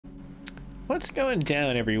What's going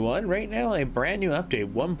down, everyone? Right now, a brand new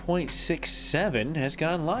update 1.67 has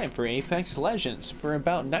gone live for Apex Legends. For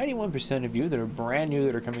about 91% of you that are brand new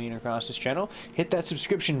that are coming in across this channel, hit that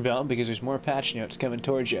subscription bell because there's more patch notes coming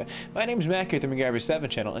towards you. My name's Matt here at the MacGyver7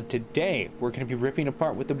 channel, and today we're going to be ripping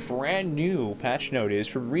apart what the brand new patch note is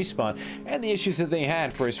from Respawn and the issues that they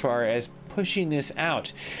had for as far as pushing this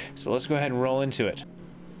out. So let's go ahead and roll into it.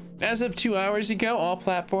 As of 2 hours ago, all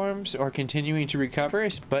platforms are continuing to recover,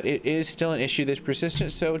 but it is still an issue that's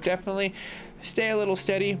persistent, so definitely stay a little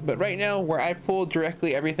steady. But right now, where I pulled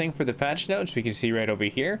directly everything for the patch notes, we can see right over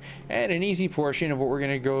here, and an easy portion of what we're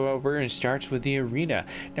going to go over, and starts with the arena.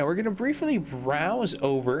 Now, we're going to briefly browse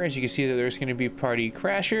over, as you can see that there's going to be party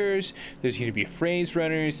crashers, there's going to be phrase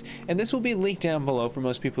runners, and this will be linked down below for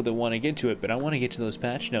most people that want to get to it, but I want to get to those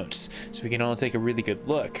patch notes, so we can all take a really good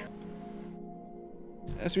look.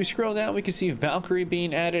 As we scroll down, we can see Valkyrie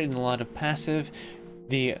being added and a lot of passive.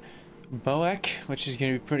 The Boek, which is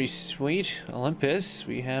going to be pretty sweet. Olympus,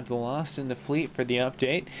 we have the Lost in the Fleet for the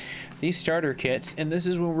update. These starter kits, and this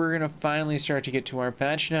is when we're going to finally start to get to our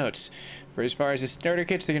patch notes. For as far as the starter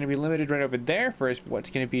kits, they're going to be limited right over there for what's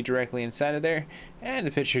going to be directly inside of there, and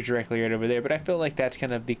the picture directly right over there. But I feel like that's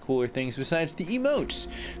kind of the cooler things besides the emotes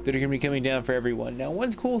that are going to be coming down for everyone. Now,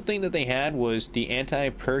 one cool thing that they had was the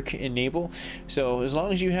anti-perk enable. So as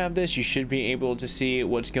long as you have this, you should be able to see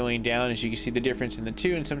what's going down. As you can see the difference in the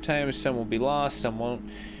two, and sometimes some will be lost, some won't.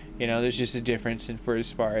 You know, there's just a difference in for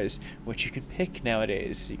as far as what you can pick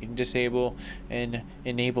nowadays. You can disable and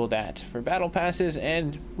enable that for battle passes,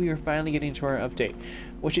 and we are finally getting to our update,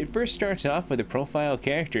 which it first starts off with the profile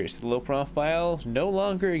characters. The low profile no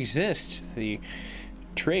longer exists. The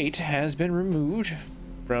trait has been removed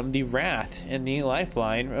from the Wrath and the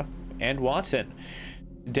Lifeline and Watson.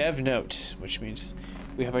 Dev note, which means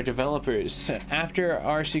we have our developers. After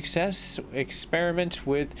our success experiment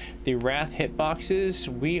with the Wrath hitboxes,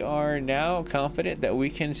 we are now confident that we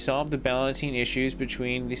can solve the balancing issues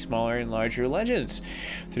between the smaller and larger legends.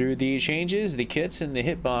 Through the changes, the kits, and the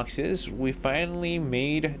hitboxes, we finally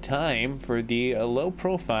made time for the low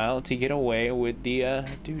profile to get away with the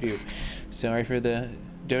doo-doo. Sorry for the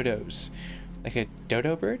dodos. Like a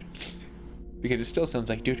dodo bird? Because it still sounds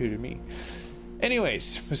like doo-doo to me.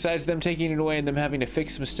 Anyways, besides them taking it away and them having to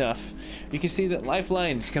fix some stuff, you can see that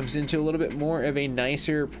Lifelines comes into a little bit more of a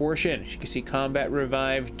nicer portion. You can see Combat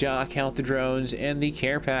Revive, Dock, Health Drones, and the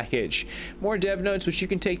Care Package. More dev notes, which you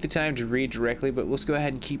can take the time to read directly, but let's go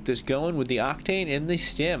ahead and keep this going with the Octane and the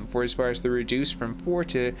Stim for as far as the reduce from 4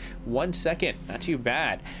 to 1 second. Not too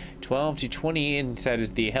bad. 12 to 20 inside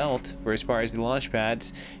is the health for as far as the launch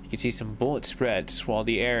pads. You can see some bullet spreads while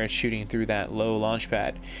the air is shooting through that low launch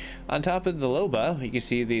pad. On top of the Loba, you can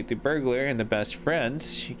see the burglar and the best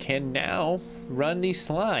friends. You can now run the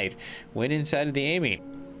slide when inside of the aiming.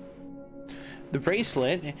 The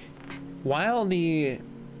bracelet, while the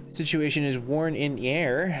situation is worn in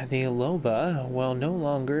air, the Loba will no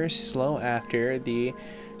longer slow after the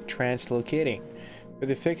translocating. For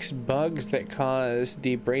the fixed bugs that cause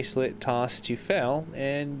the bracelet toss to fail,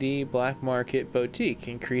 and the Black Market Boutique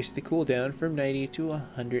increase the cooldown from 90 to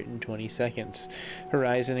 120 seconds.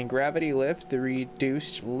 Horizon and Gravity Lift, the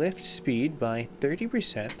reduced lift speed by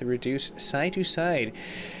 30%, the reduced side-to-side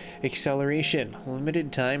acceleration.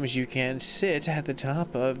 Limited times you can sit at the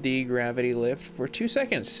top of the gravity lift for 2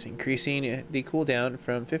 seconds, increasing the cooldown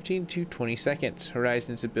from 15 to 20 seconds.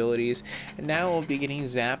 Horizon's abilities, and now will be getting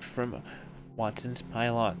zapped from Watson's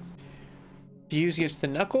Pylon. Fuse gets the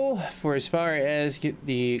Knuckle for as far as get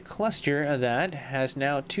the cluster of that has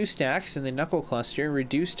now 2 stacks, and the Knuckle cluster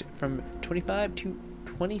reduced from 25 to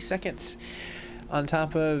 20 seconds. On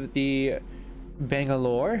top of the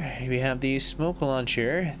Bangalore, we have the Smoke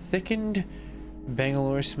Launcher, thickened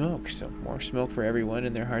Bangalore smoke, so more smoke for everyone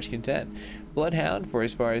in their heart's content. Bloodhound for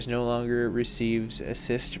as far as no longer receives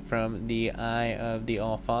assist from the Eye of the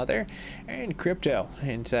All-Father, and Crypto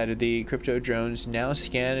inside of the Crypto drones now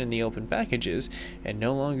scan in the open packages and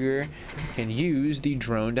no longer can use the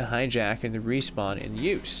drone to hijack and the respawn in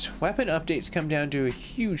use. Weapon updates come down to a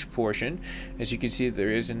huge portion. As you can see,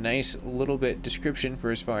 there is a nice little bit description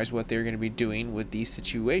for as far as what they're going to be doing with these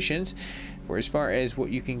situations. For as far as what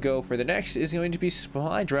you can go for the next is going to be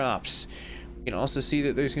supply drops. You can also see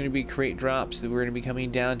that there's going to be crate drops that we're going to be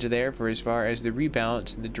coming down to there for as far as the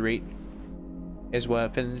rebalance and the rate as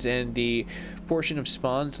weapons, and the portion of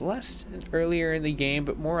spawns less earlier in the game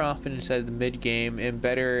but more often inside of the mid game, and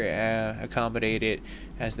better accommodate it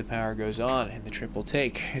as the power goes on. And the triple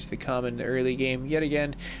take is the common in the early game yet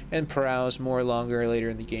again, and prowls more longer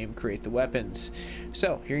later in the game create the weapons.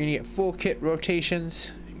 So you're going to get full kit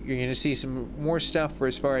rotations. you're going to see some more stuff for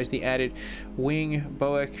as far as the added Wing,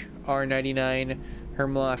 Boek, R99,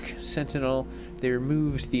 Hermlock, Sentinel. They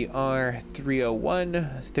removed the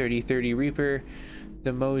R301, 3030 Reaper,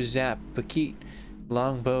 the Mozap Bakit,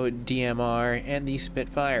 Longbow DMR, and the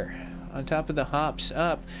Spitfire. On top of the hops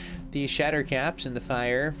up, the shatter caps in the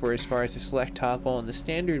fire for as far as the select toggle in the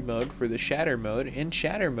standard mode for the shatter mode. In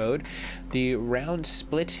shatter mode, the round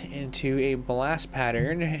split into a blast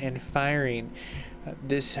pattern and firing.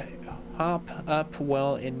 This hop up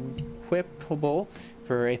well equipable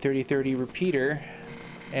for a 3030 repeater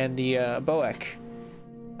and the Boek.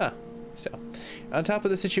 So, on top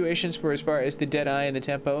of the situations for as far as the Deadeye and the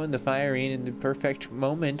tempo and the firing and the perfect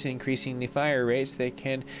moment increasing the fire rates, they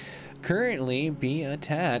can currently be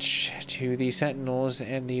attached to the Sentinels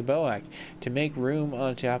and the Boek to make room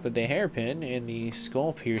on top of the hairpin, and the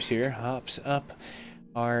Skull Piercer hops up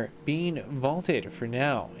are being vaulted for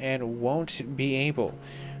now and won't be able.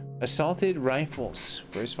 Assaulted rifles.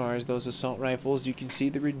 For as far as those assault rifles, you can see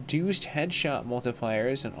the reduced headshot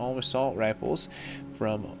multipliers on all assault rifles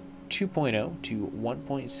from 2.0 to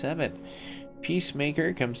 1.7.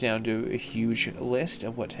 Peacemaker comes down to a huge list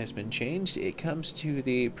of what has been changed. It comes to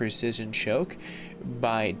the precision choke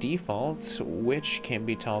by default, which can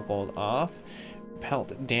be toggled off.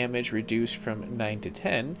 Pelt damage reduced from 9 to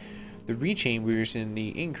 10. The rechambers in the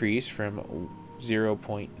increase from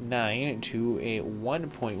 0.9 to a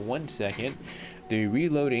 1.1 second. The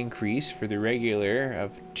reload increase for the regular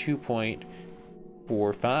of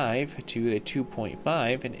 2.45 to a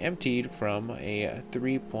 2.5 and emptied from a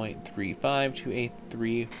 3.35 to a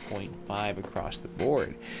 3.5 across the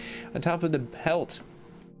board. On top of the pelt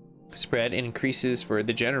spread increases for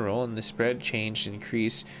the general, and the spread change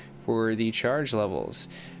increase for the charge levels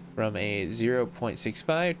from a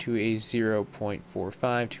 0.65 to a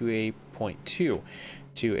 0.45 to a 0.2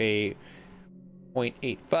 to a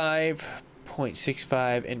 0.85,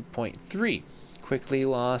 0.65, and 0.3. Quickly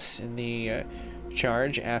loss in the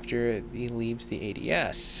charge after he leaves the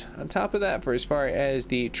ADS. On top of that, for as far as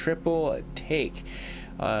the triple take,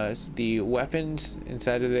 the weapons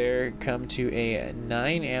inside of there come to a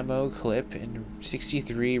 9 ammo clip and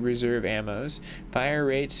 63 reserve ammos. Fire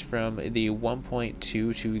rates from the 1.2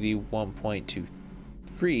 to the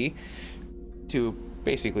 1.23 to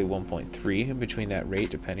basically 1.3 in between that rate,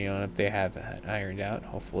 depending on if they have it ironed out.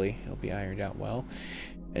 Hopefully it'll be ironed out well.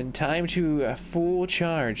 And time to a full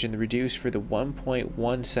charge and the reduce for the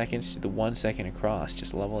 1.1 seconds to the 1 second across,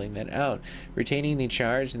 just leveling that out. Retaining the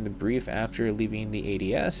charge in the brief after leaving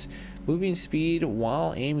the ADS. Moving speed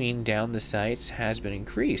while aiming down the sights has been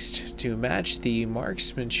increased to match the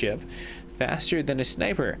marksmanship. Faster than a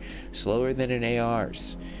sniper, slower than an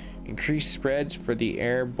AR's. Increased spreads for the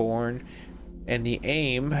airborne and the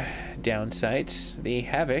aim down sights. The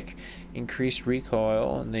Havoc, increased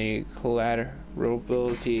recoil, and the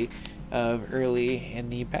collaterability of early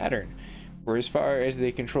in the pattern. For as far as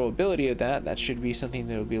the controllability of that should be something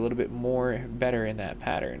that will be a little bit more better in that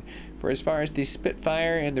pattern. For as far as the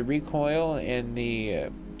Spitfire and the recoil and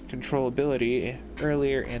the controllability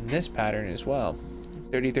earlier in this pattern as well.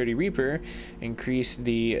 3030 Reaper increased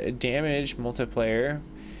the damage multiplier.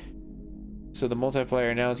 So the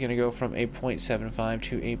multiplier now is going to go from a 0.75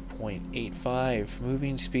 to a 0.85.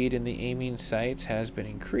 Moving speed in the aiming sights has been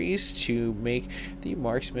increased to make the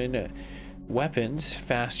marksman weapons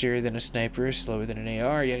faster than a sniper, slower than an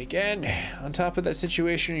AR yet again. On top of that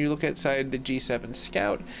situation, you look outside the G7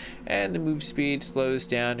 Scout, and the move speed slows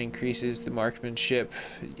down, increases the marksmanship.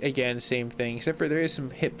 Again, same thing, except for there is some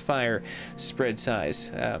hip fire spread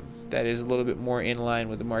size. That is a little bit more in line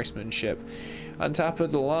with the marksmanship. On top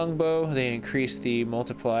of the longbow, they increased the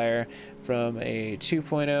multiplier from a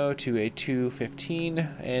 2.0 to a 215,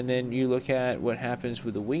 and then you look at what happens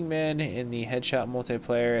with the wingman and the headshot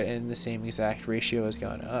multiplier, and the same exact ratio has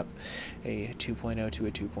gone up, a 2.0 to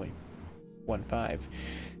a 2.15.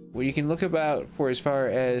 What you can look about for as far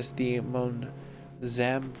as the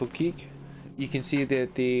Mozambique, you can see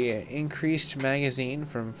that the increased magazine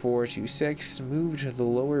from 4 to 6 moved the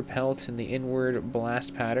lower pelt in the inward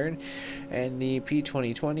blast pattern, and the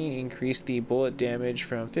P2020 increased the bullet damage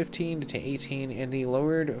from 15 to 18 and the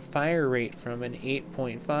lowered fire rate from an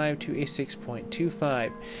 8.5 to a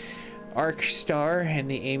 6.25. Arc Star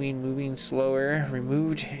and the aiming moving slower,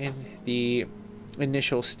 removed in the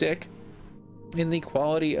initial stick. In the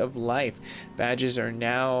quality of life, badges are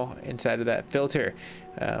now inside of that filter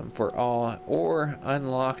for all or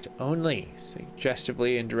unlocked only,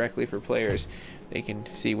 suggestively and directly for players. they can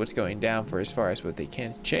see what's going down for as far as what they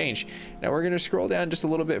can change. Now we're going to scroll down just a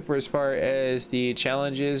little bit for as far as the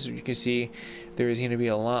challenges. You can see there is going to be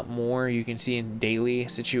a lot more you can see in daily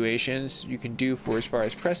situations you can do for as far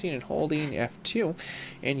as pressing and holding F2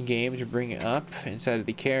 in game to bring it up inside of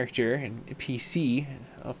the character and PC.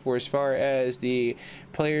 For as far as the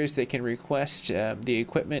players that can request the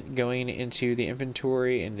equipment going into the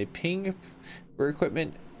inventory and the ping for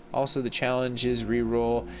equipment. Also the challenges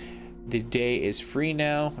reroll. The day is free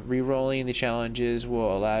now. Rerolling the challenges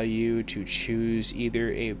will allow you to choose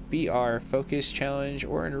either a BR focused challenge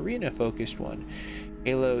or an arena focused one.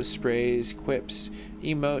 Halo sprays, quips,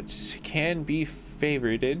 emotes can be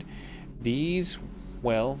favorited. These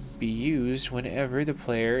will be used whenever the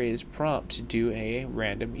player is prompted to do a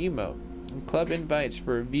random emote. In club invites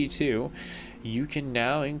for V2, you can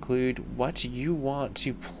now include what you want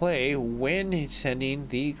to play when sending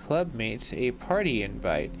the club mates a party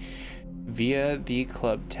invite via the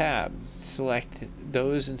club tab. Select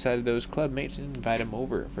those inside of those club mates and invite them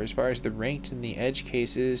over. For as far as the ranked and the edge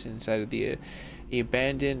cases inside of the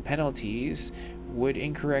abandoned penalties would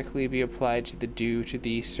incorrectly be applied to due to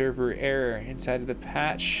the server error. Inside of the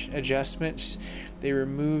patch adjustments, they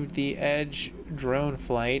removed the edge drone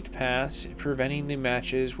flight paths, preventing the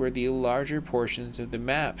matches where the larger portions of the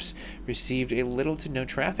maps received a little to no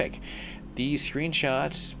traffic. These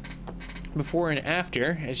screenshots before and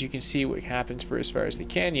after, as you can see what happens for as far as the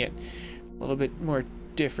canyon, a little bit more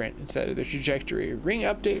different inside of the trajectory. Ring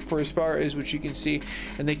update for as far as what you can see,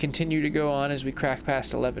 and they continue to go on as we crack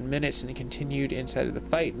past 11 minutes, and they continued inside of the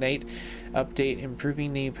fight night update,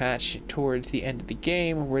 improving the patch towards the end of the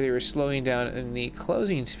game where they were slowing down in the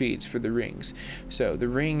closing speeds for the rings. So the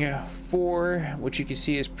ring 4, which you can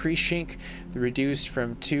see is pre-shrink, the reduced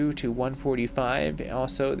from 2 to 145,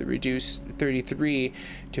 also the reduced 33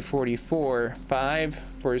 to 44. 5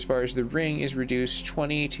 for as far as the ring is reduced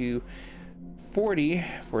 20 to 40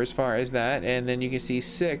 for as far as that, and then you can see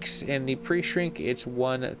 6 in the pre-shrink, it's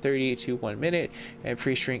 130 to 1 minute, and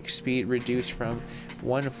pre-shrink speed reduced from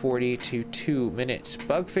 140 to 2 minutes.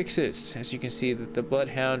 Bug fixes, as you can see that the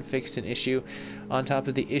Bloodhound fixed an issue on top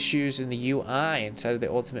of the issues in the UI inside of the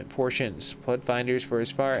ultimate portions. Blood finders for as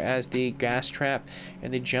far as the gas trap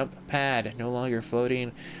and the jump pad no longer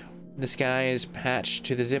floating. The sky is patched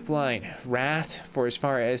to the zip line. Wrath for as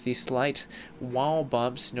far as the slight wall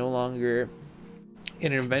bumps no longer,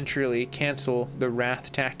 and eventually cancel the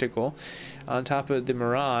Wrath tactical. On top of the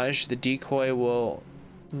Mirage, the decoy will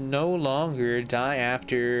no longer die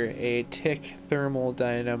after a tick thermal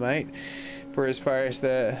dynamite. For as far as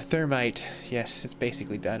the thermite, yes, it's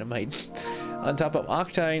basically dynamite. On top of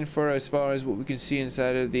Octane, for as far as what we can see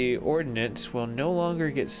inside of the ordnance, will no longer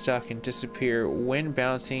get stuck and disappear when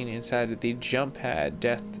bouncing inside of the jump pad.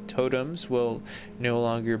 Death totems will no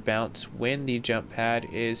longer bounce when the jump pad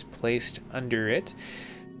is placed under it.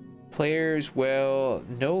 Players will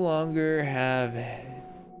no longer have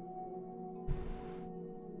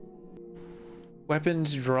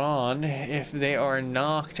weapons drawn if they are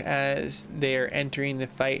knocked as they are entering the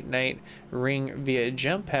fight night ring via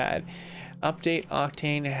jump pad. Update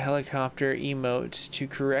Octane helicopter emotes to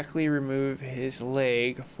correctly remove his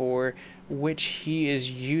leg for which he is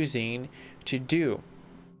using to do,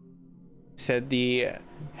 said the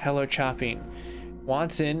hello chopping.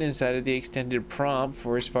 Watson inside of the extended prompt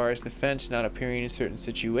for as far as the fence not appearing in certain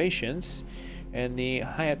situations, and the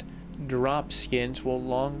Hyatt drop skins will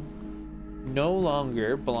no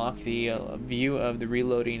longer block the view of the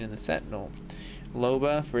reloading and the sentinel.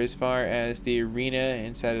 Loba for as far as the arena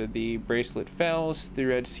inside of the bracelet fells, the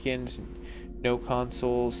red skins, no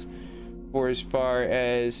consoles. For as far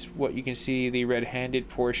as what you can see, the red-handed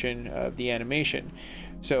portion of the animation.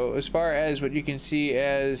 So as far as what you can see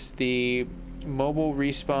as the mobile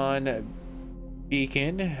respawn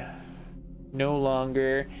beacon, no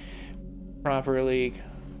longer properly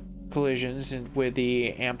collisions with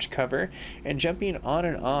the amped cover, and jumping on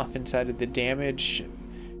and off inside of the damaged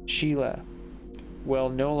Sheila will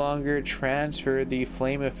no longer transfer the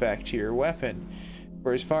flame effect to your weapon.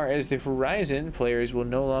 For as far as the Horizon, players will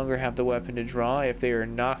no longer have the weapon to draw if they are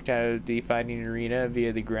knocked out of the fighting arena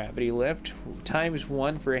via the gravity lift.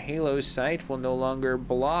 ×1 for Halo's sight will no longer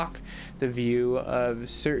block the view of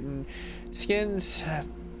certain skins.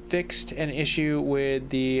 Fixed an issue with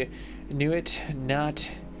the Nuit not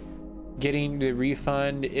getting the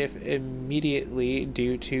refund if immediately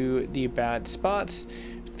due to the bad spots.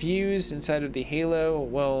 Fuse inside of the Halo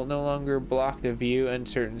will no longer block the view on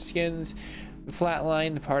certain skins. The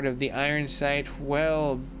flatline, the part of the iron sight,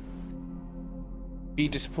 will be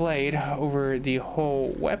displayed over the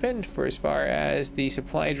whole weapon. For as far as the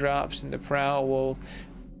supply drops and the prow will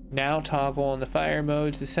now toggle on the fire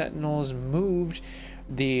modes. The Sentinels moved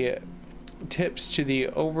the tips to the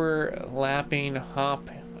overlapping hop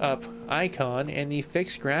up icon and the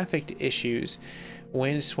fixed graphic issues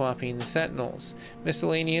when swapping the Sentinels.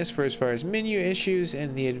 Miscellaneous for as far as menu issues,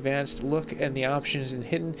 and the advanced look and the options and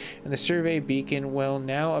hidden and the survey beacon will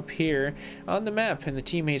now appear on the map and the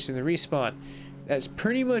teammates in the respawn. That's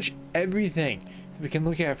pretty much everything we can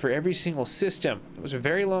look at for every single system. It was a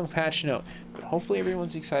very long patch note, but hopefully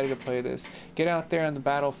everyone's excited to play this. Get out there on the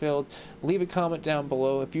battlefield, leave a comment down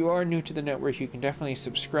below. If you are new to the network, you can definitely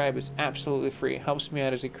subscribe. It's absolutely free. It helps me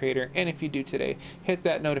out as a creator. And if you do today, hit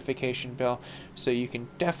that notification bell so you can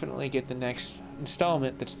definitely get the next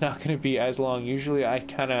installment that's not going to be as long. Usually I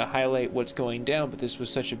kind of highlight what's going down, but this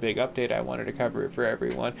was such a big update, I wanted to cover it for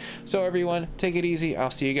everyone. So everyone, take it easy.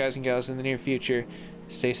 I'll see you guys and gals in the near future.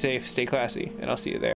 Stay safe, stay classy, and I'll see you there.